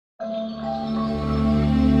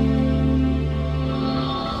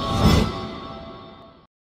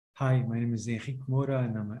Hi, my name is Henrique Moura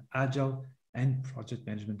and I'm an Agile and project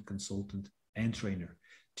management consultant and trainer.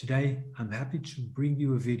 Today, I'm happy to bring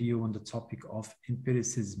you a video on the topic of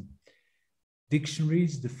empiricism.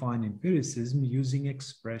 Dictionaries define empiricism using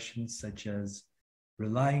expressions such as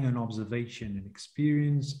relying on observation and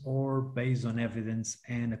experience or based on evidence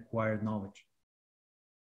and acquired knowledge.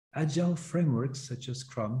 Agile frameworks such as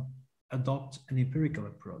Scrum adopt an empirical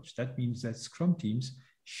approach. That means that Scrum teams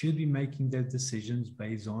should be making their decisions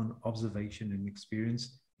based on observation and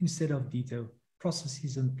experience instead of detailed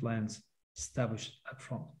processes and plans established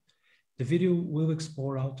upfront. The video will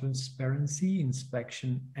explore how transparency,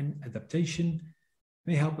 inspection, and adaptation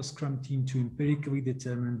may help a Scrum team to empirically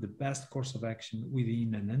determine the best course of action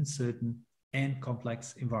within an uncertain and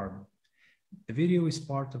complex environment. The video is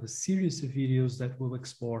part of a series of videos that will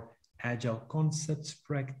explore Agile concepts,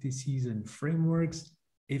 practices, and frameworks.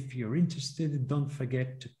 If you're interested, don't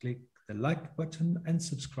forget to click the like button and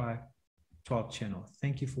subscribe to our channel.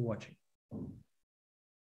 Thank you for watching.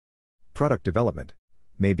 Product development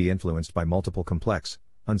may be influenced by multiple complex,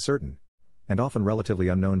 uncertain, and often relatively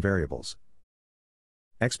unknown variables.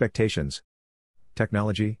 Expectations,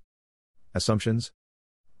 technology, assumptions,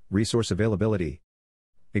 resource availability,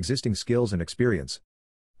 existing skills and experience,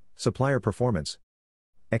 supplier performance,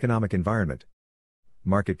 economic environment,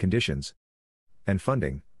 market conditions, and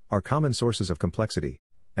funding are common sources of complexity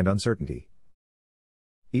and uncertainty.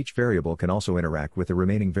 Each variable can also interact with the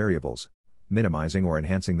remaining variables, minimizing or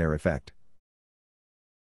enhancing their effect.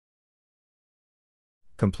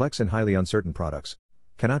 Complex and highly uncertain products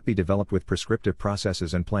cannot be developed with prescriptive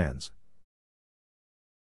processes and plans.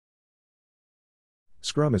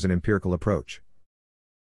 Scrum is an empirical approach.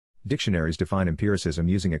 Dictionaries define empiricism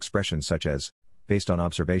using expressions such as based on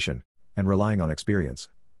observation and relying on experience.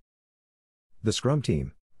 The Scrum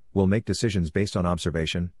team will make decisions based on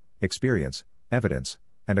observation, experience, evidence,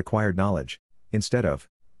 and acquired knowledge, instead of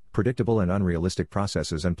predictable and unrealistic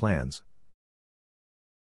processes and plans.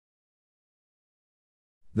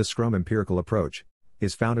 The Scrum empirical approach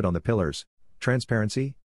is founded on the pillars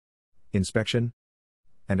transparency, inspection,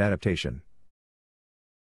 and adaptation.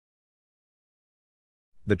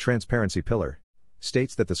 The transparency pillar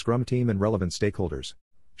states that the Scrum team and relevant stakeholders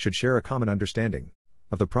should share a common understanding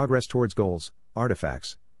of the progress towards goals,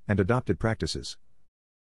 artifacts, and adopted practices.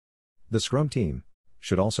 The Scrum team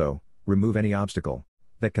should also remove any obstacle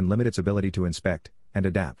that can limit its ability to inspect and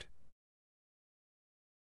adapt.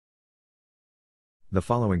 The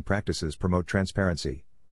following practices promote transparency.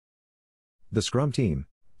 The Scrum team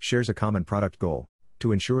shares a common product goal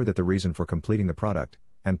to ensure that the reason for completing the product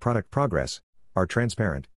and product progress are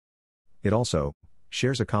transparent. It also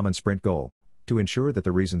shares a common sprint goal to ensure that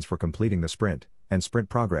the reasons for completing the sprint and sprint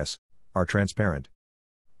progress are transparent,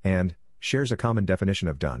 and shares a common definition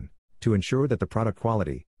of done to ensure that the product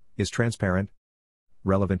quality is transparent.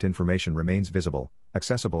 Relevant information remains visible,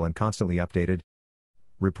 accessible, and constantly updated.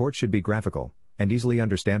 Reports should be graphical and easily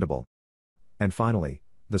understandable. And finally,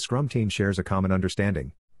 the Scrum team shares a common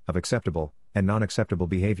understanding of acceptable and non-acceptable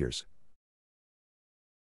behaviors.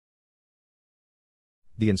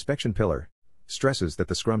 The inspection pillar stresses that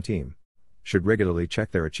the Scrum team should regularly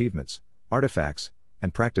check their achievements, artifacts,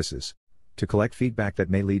 and practices to collect feedback that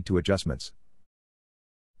may lead to adjustments.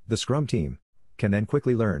 The Scrum team can then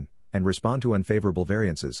quickly learn and respond to unfavorable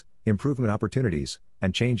variances, improvement opportunities,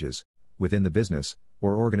 and changes within the business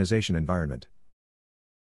or organization environment.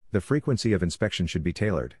 The frequency of inspection should be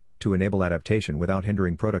tailored to enable adaptation without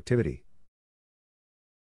hindering productivity.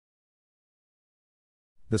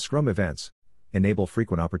 The Scrum events enable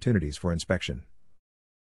frequent opportunities for inspection.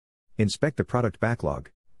 Inspect the product backlog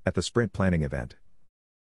at the sprint planning event.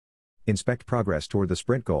 Inspect progress toward the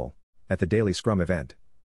sprint goal at the daily Scrum event.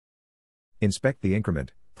 Inspect the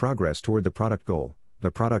increment progress toward the product goal, the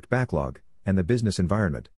product backlog, and the business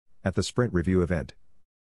environment at the sprint review event.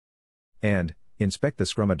 And inspect the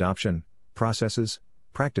Scrum adoption, processes,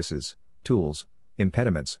 practices, tools,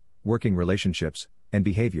 impediments, working relationships, and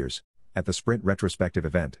behaviors at the sprint retrospective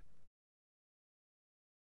event.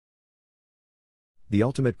 The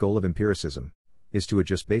ultimate goal of empiricism is to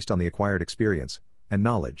adjust based on the acquired experience and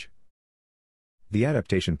knowledge. The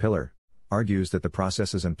adaptation pillar argues that the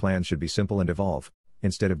processes and plans should be simple and evolve,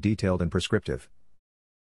 instead of detailed and prescriptive.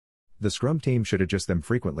 The Scrum team should adjust them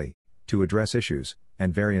frequently to address issues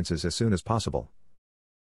and variances as soon as possible.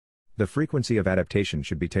 The frequency of adaptation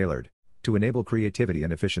should be tailored to enable creativity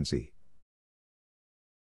and efficiency.